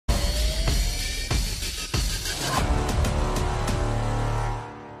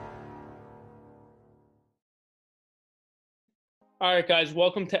All right, guys,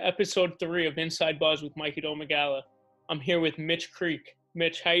 welcome to episode 3 of Inside Buzz with Mikey Domagala. I'm here with Mitch Creek.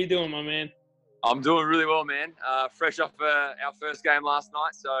 Mitch, how you doing, my man? I'm doing really well, man. Fresh off our first game last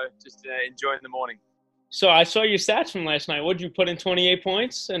night, so just enjoying the morning. So I saw your stats from last night. What did you put in 28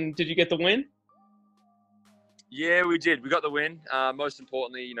 points, and did you get the win? Yeah, we did. We got the win. Most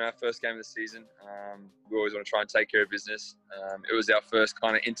importantly, our first game of the season. We always want to try and take care of business. It was our first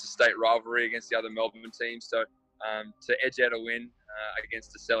kind of interstate rivalry against the other Melbourne teams, so to edge out a win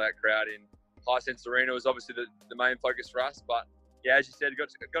against a sellout crowd in Hisense Arena was obviously the main focus for us. But yeah, as you said,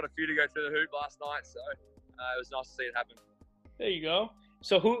 got a few to go through the hoop last night, so it was nice to see it happen. There you go.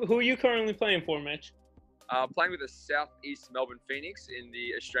 So who are you currently playing for, Mitch? Playing with the Southeast Melbourne Phoenix in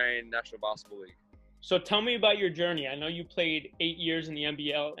the Australian National Basketball League. So tell me about your journey. I know you played 8 years in the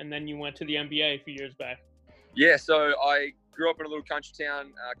NBL, and then you went to the NBA a few years back. Yeah, so I grew up in a little country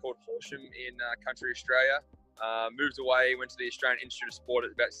town called Horsham in country Australia. Moved away, went to the Australian Institute of Sport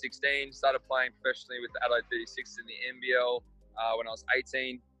at about 16. Started playing professionally with the Adelaide 36 in the NBL when I was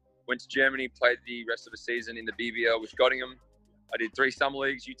 18. Went to Germany, played the rest of the season in the BBL with Göttingen. I did 3 summer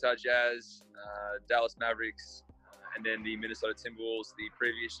leagues: Utah Jazz, Dallas Mavericks, and then the Minnesota Timberwolves the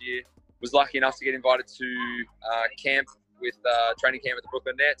previous year. Was lucky enough to get invited to training camp with the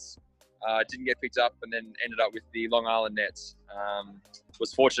Brooklyn Nets. Didn't get picked up, and then ended up with the Long Island Nets.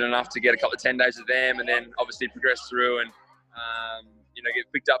 Was fortunate enough to get a couple of 10 days with them, and then obviously progressed through and get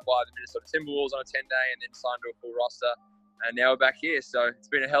picked up by the Minnesota Timberwolves on a 10-day, and then signed to a full roster. And now we're back here. So it's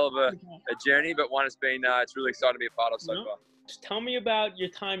been a hell of a journey, but one it's really exciting to be a part of so far. Just tell me about your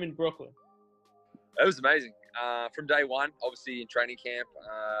time in Brooklyn. It was amazing. From day one, obviously in training camp,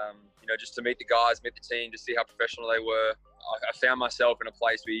 just to meet the guys, meet the team, to see how professional they were. I found myself in a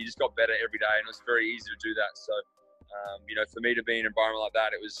place where you just got better every day, and it was very easy to do that. So, for me to be in an environment like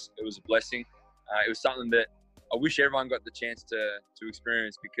that, it was a blessing. It was something that I wish everyone got the chance to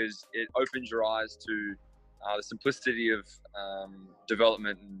experience, because it opens your eyes to the simplicity of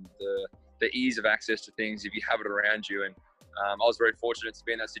development and the ease of access to things if you have it around you. And I was very fortunate to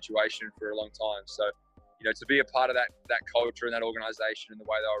be in that situation for a long time. So, to be a part of that culture and that organisation and the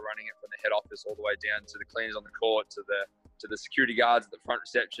way they were running it, from the head office all the way down to the cleaners on the court, to the security guards at the front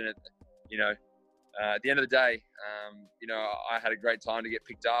reception, at the end of the day, I had a great time to get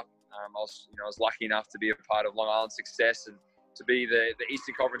picked up. I was lucky enough to be a part of Long Island's success, and to be the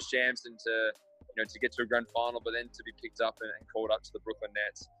Eastern Conference champs, and to get to a grand final, but then to be picked up and called up to the Brooklyn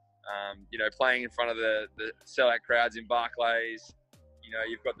Nets. Playing in front of the sellout crowds in Barclays.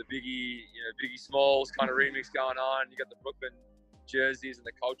 You've got the Biggie Smalls kind of remix going on. You got the Brooklyn jerseys and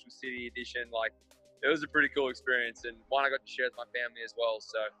the Cultural City edition. Like, it was a pretty cool experience, and one I got to share with my family as well.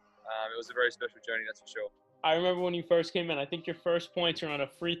 So it was a very special journey, that's for sure. I remember when you first came in, I think your first points were on a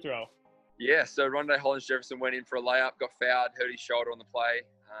free throw. Yeah, so Rondé Hollins-Jefferson went in for a layup, got fouled, hurt his shoulder on the play.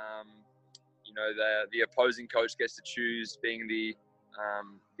 The opposing coach gets to choose, being the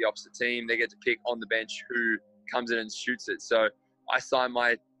opposite team. They get to pick on the bench who comes in and shoots it. So I signed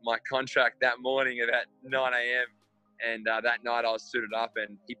my contract that morning about 9 a.m. And that night I was suited up,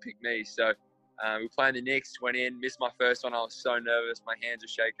 and he picked me. So we were playing the Knicks, went in, missed my first one. I was so nervous. My hands are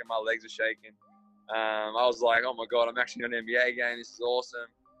shaking. My legs are shaking. I was like, oh, my God, I'm actually on an NBA game. This is awesome.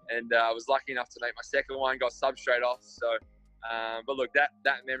 And I was lucky enough to make my second one, got subbed straight off. So, but look, that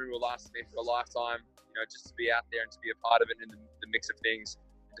memory will last me for a lifetime, just to be out there and to be a part of it in the mix of things.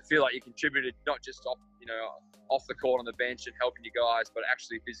 To feel like you contributed, not just off the court on the bench and helping you guys, but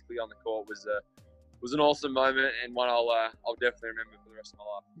actually physically on the court, was an awesome moment, and one I'll definitely remember for the rest of my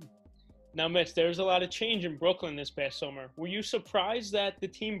life. Now, Mitch, there's a lot of change in Brooklyn this past summer. Were you surprised that the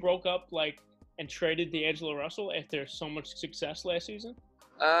team broke up and traded D'Angelo Russell after so much success last season?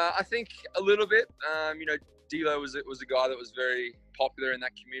 I think a little bit. D'Lo was a guy that was very popular in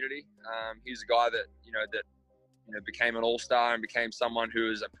that community. He was a guy that became an all-star and became someone who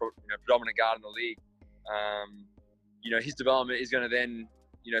was a predominant guard in the league. His development is going to then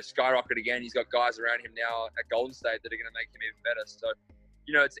skyrocket again. He's got guys around him now at Golden State that are going to make him even better. So,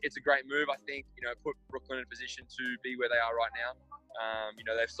 it's a great move. I think put Brooklyn in a position to be where they are right now.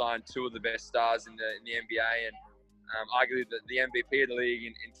 They've signed 2 of the best stars in the NBA, and arguably the MVP of the league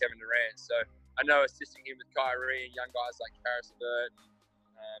in Kevin Durant. So I know assisting him with Kyrie and young guys like Karis LeVert,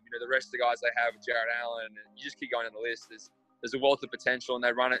 the rest of the guys they have with Jarrett Allen, and you just keep going on the list. There's a wealth of potential, and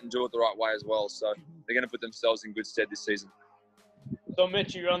they run it and do it the right way as well. So they're going to put themselves in good stead this season. So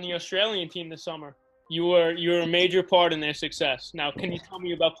Mitch, you're on the Australian team this summer. You were a major part in their success. Now, can you tell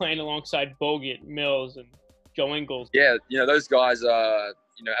me about playing alongside Bogut, Mills, and Joe Ingles? Yeah, those guys are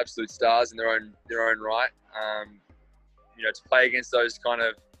absolute stars in their own right. To play against those kind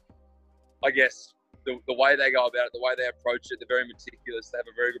of, I guess, the way they go about it, the way they approach it, they're very meticulous. They have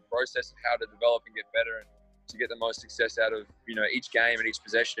a very good process of how to develop and get better and to get the most success out of, each game and each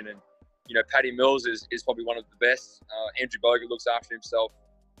possession. And, Paddy Mills is probably one of the best. Andrew Bogut looks after himself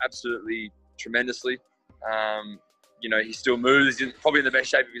absolutely tremendously. He still moves. He's probably in the best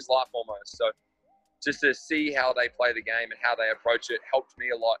shape of his life almost. So just to see how they play the game and how they approach it helped me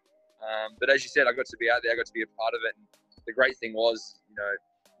a lot. But as you said, I got to be out there. I got to be a part of it. And the great thing was,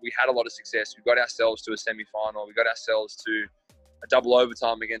 we had a lot of success. We got ourselves to a semi-final. We got ourselves to a double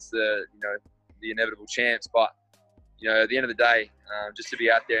overtime against the inevitable champs. But, at the end of the day, just to be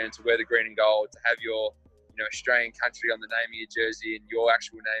out there and to wear the green and gold, to have your, Australian country on the name of your jersey and your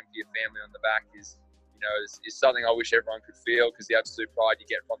actual name for your family on the back is something I wish everyone could feel, because the absolute pride you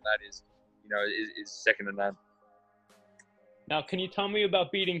get from that is second to none. Now, can you tell me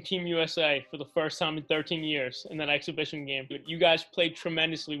about beating Team USA for the first time in 13 years in that exhibition game? You guys played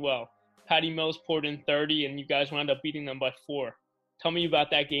tremendously well. Paddy Mills poured in 30, and you guys wound up beating them by 4. Tell me about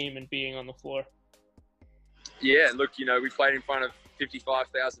that game and being on the floor. Yeah, look, we played in front of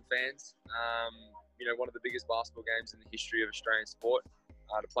 55,000 fans. One of the biggest basketball games in the history of Australian sport.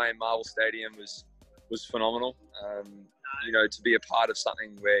 To play in Marvel Stadium was phenomenal. To be a part of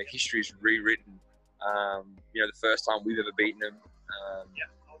something where history is rewritten. The first time we've ever beaten them.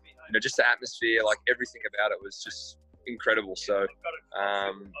 Just the atmosphere, like everything about it was just incredible. So,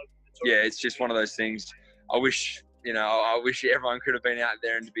 it's just one of those things. I wish everyone could have been out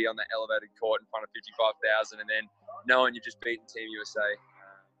there and to be on that elevated court in front of 55,000, and then knowing you've just beaten Team USA.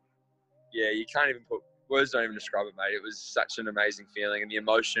 You can't even words don't even describe it, mate. It was such an amazing feeling, and the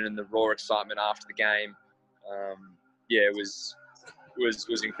emotion and the raw excitement after the game. It was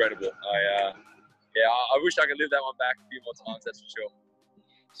incredible. I wish I could live that one back a few more times, that's for sure.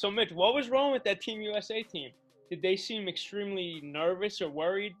 So, Mitch, what was wrong with that Team USA team? Did they seem extremely nervous or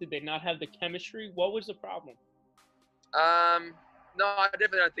worried? Did they not have the chemistry? What was the problem? No, I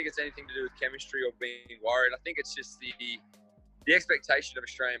definitely don't think it's anything to do with chemistry or being worried. I think it's just the expectation of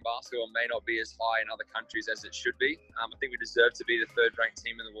Australian basketball may not be as high in other countries as it should be. I think we deserve to be the third-ranked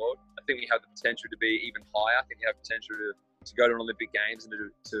team in the world. I think we have the potential to be even higher. I think we have potential to go to an Olympic Games and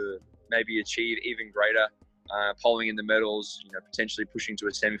to maybe achieve even greater, polling in the medals, potentially pushing to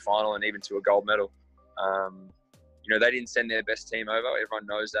a semi-final and even to a gold medal. They didn't send their best team over. Everyone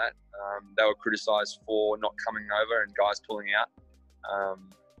knows that. They were criticised for not coming over and guys pulling out.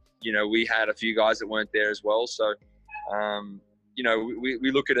 We had a few guys that weren't there as well. So,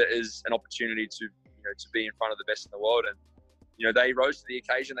 we look at it as an opportunity to be in front of the best in the world. And, they rose to the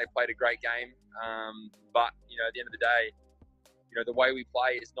occasion. They played a great game. But, at the end of the day, the way we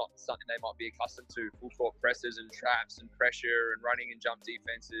play is not something they might be accustomed to. Full court presses and traps and pressure and running and jump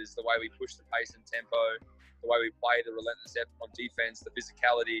defenses, the way we push the pace and tempo, the way we play, the relentless effort on defense, the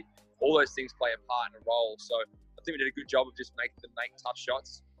physicality, all those things play a part and a role. So I think we did a good job of just making them make tough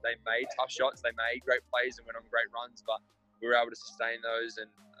shots. They made tough shots. They made great plays and went on great runs, but we were able to sustain those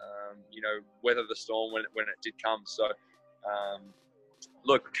and, weather the storm when it did come. So,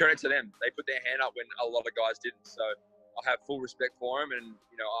 look, credit to them. They put their hand up when a lot of guys didn't. So I have full respect for them, and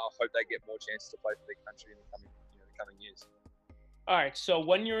I hope they get more chances to play for their country in the coming years. All right. So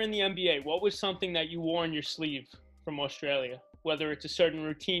when you're in the NBA, what was something that you wore on your sleeve from Australia? Whether it's a certain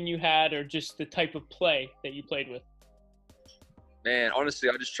routine you had or just the type of play that you played with. Man, honestly,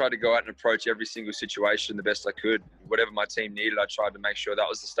 I just tried to go out and approach every single situation the best I could. Whatever my team needed, I tried to make sure that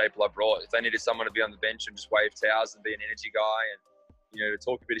was the staple I brought. If they needed someone to be on the bench and just wave towels and be an energy guy and, to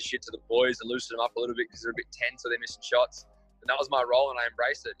talk a bit of shit to the boys and loosen them up a little bit because they're a bit tense or they're missing shots, then that was my role and I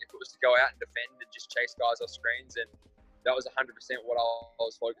embraced it. If it was to go out and defend and just chase guys off screens, and that was 100% what I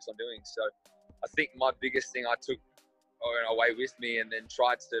was focused on doing. So I think my biggest thing I took away with me and then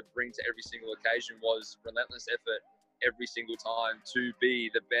tried to bring to every single occasion was relentless effort every single time to be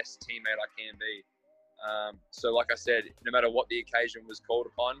the best teammate I can be. So like I said, no matter what the occasion was called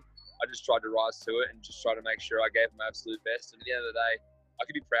upon, I just tried to rise to it and just try to make sure I gave my absolute best. And at the end of the day, I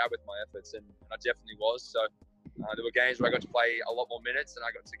could be proud with my efforts, and I definitely was. So there were games where I got to play a lot more minutes and I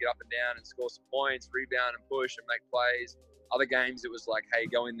got to get up and down and score some points, rebound and push and make plays. Other games, it was like, hey,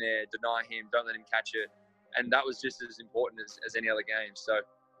 go in there, deny him, don't let him catch it. And that was just as important as any other game. So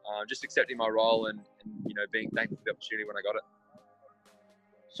just accepting my role and being thankful for the opportunity when I got it.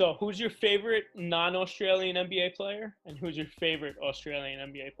 So who's your favorite non-Australian NBA player, and who's your favorite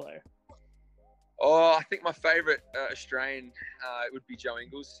Australian NBA player? Oh, I think my favorite Australian would be Joe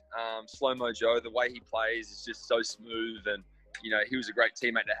Ingles. Slow-mo Joe, the way he plays is just so smooth, and he was a great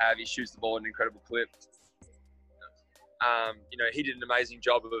teammate to have. He shoots the ball at an incredible clip. He did an amazing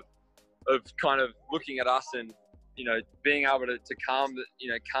job of kind of looking at us and being able to calm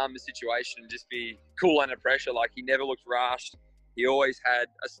the situation and just be cool under pressure. Like, he never looked rushed. He always had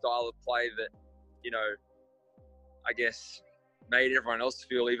a style of play that, I guess, made everyone else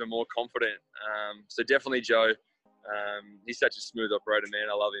feel even more confident. So definitely Joe. He's such a smooth operator, man.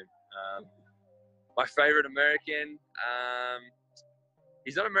 I love him. My favorite American,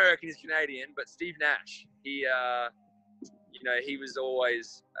 he's not American, he's Canadian, but Steve Nash. He was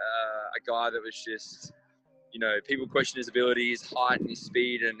always a guy that was just, people question his ability, his height and his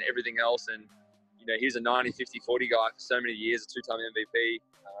speed and everything else. And, he was a 90, 50, 40 guy for so many years, a two-time MVP.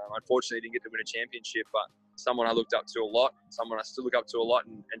 Unfortunately, didn't get to win a championship, but someone I looked up to a lot, someone I still look up to a lot,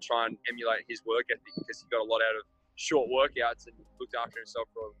 and try and emulate his work ethic, because he got a lot out of short workouts and looked after himself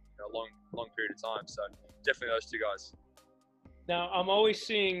for a long period of time. So definitely those two guys. Now, I'm always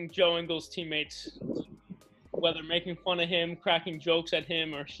seeing Joe Ingles' teammates, whether making fun of him, cracking jokes at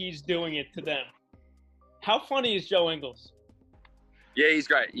him, or he's doing it to them. How funny is Joe Ingles? Yeah, he's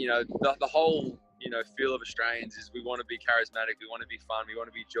great. The whole, feel of Australians is we want to be charismatic, we want to be fun, we want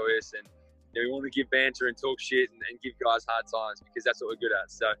to be joyous, and we want to give banter and talk shit and give guys hard times, because that's what we're good at.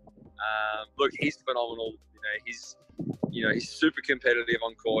 So, look, he's phenomenal. He's super competitive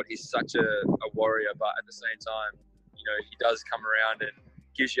on court. He's such a warrior, but at the same time, he does come around and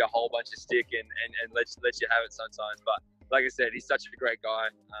gives you a whole bunch of stick and lets you have it sometimes. But like I said, he's such a great guy.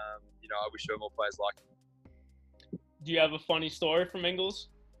 I wish there were more players like him. Do you have a funny story from Ingles?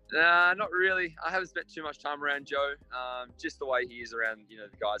 Nah, not really. I haven't spent too much time around Joe. Just the way he is around,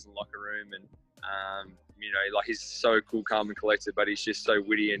 the guys in the locker room, and like, he's so cool, calm, and collected, but he's just so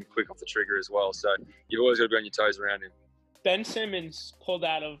witty and quick off the trigger as well. So you've always got to be on your toes around him. Ben Simmons pulled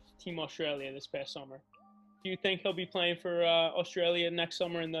out of Team Australia this past summer. Do you think he'll be playing for Australia next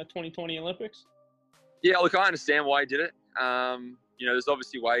summer in the 2020 Olympics? Yeah, look, I understand why he did it. There's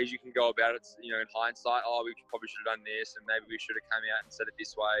obviously ways you can go about it, in hindsight. Oh, we probably should have done this, and maybe we should have come out and said it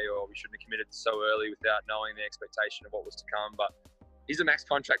this way, or we shouldn't have committed so early without knowing the expectation of what was to come. But he's a max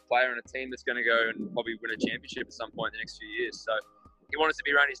contract player in a team that's going to go and probably win a championship at some point in the next few years. So he wanted to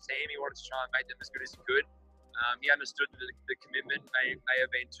be around his team. He wanted to try and make them as good as he could. He understood the commitment may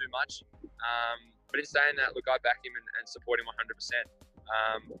have been too much. But in saying that, look, I back him and support him 100%.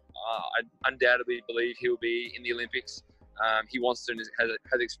 I undoubtedly believe he'll be in the Olympics. He wants to, and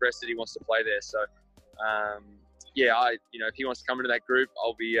has expressed that he wants to play there. So, if he wants to come into that group,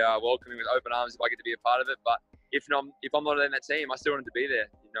 I'll be welcoming with open arms if I get to be a part of it. But if I'm not in that team, I still want him to be there.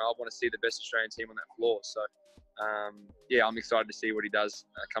 I want to see the best Australian team on that floor. So, I'm excited to see what he does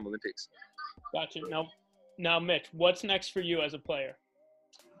come Olympics. Gotcha. Now, Mitch, what's next for you as a player?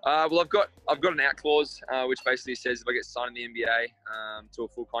 Well, I've got an out clause, which basically says if I get signed in the NBA to a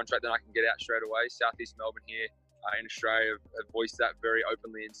full contract, then I can get out straight away. Southeast Melbourne here in Australia have voiced that very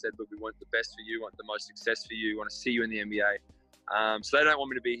openly and said, look, we want the best for you, want the most success for you, we want to see you in the NBA. So they don't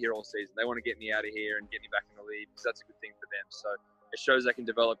want me to be here all season. They want to get me out of here and get me back in the league, because that's a good thing for them. So it shows they can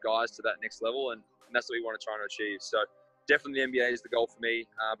develop guys to that next level, and that's what we want to try and achieve. So definitely the NBA is the goal for me.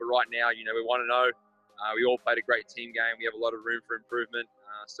 But right now, we want to know. We all played a great team game. We have a lot of room for improvement.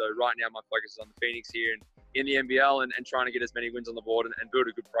 So right now, my focus is on the Phoenix here and in the NBL, and trying to get as many wins on the board and build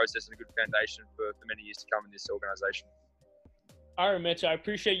a good process and a good foundation for many years to come in this organization. All right, Mitch, I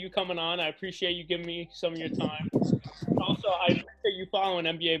appreciate you coming on. I appreciate you giving me some of your time. Also, I appreciate you following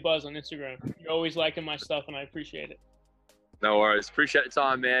NBA Buzz on Instagram. You're always liking my stuff, and I appreciate it. No worries. Appreciate the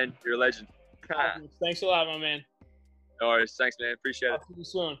time, man. You're a legend. Thanks a lot, my man. No worries. Thanks, man. Appreciate it. I'll see you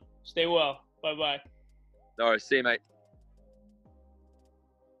soon. Stay well. Bye-bye. No worries. See you, mate.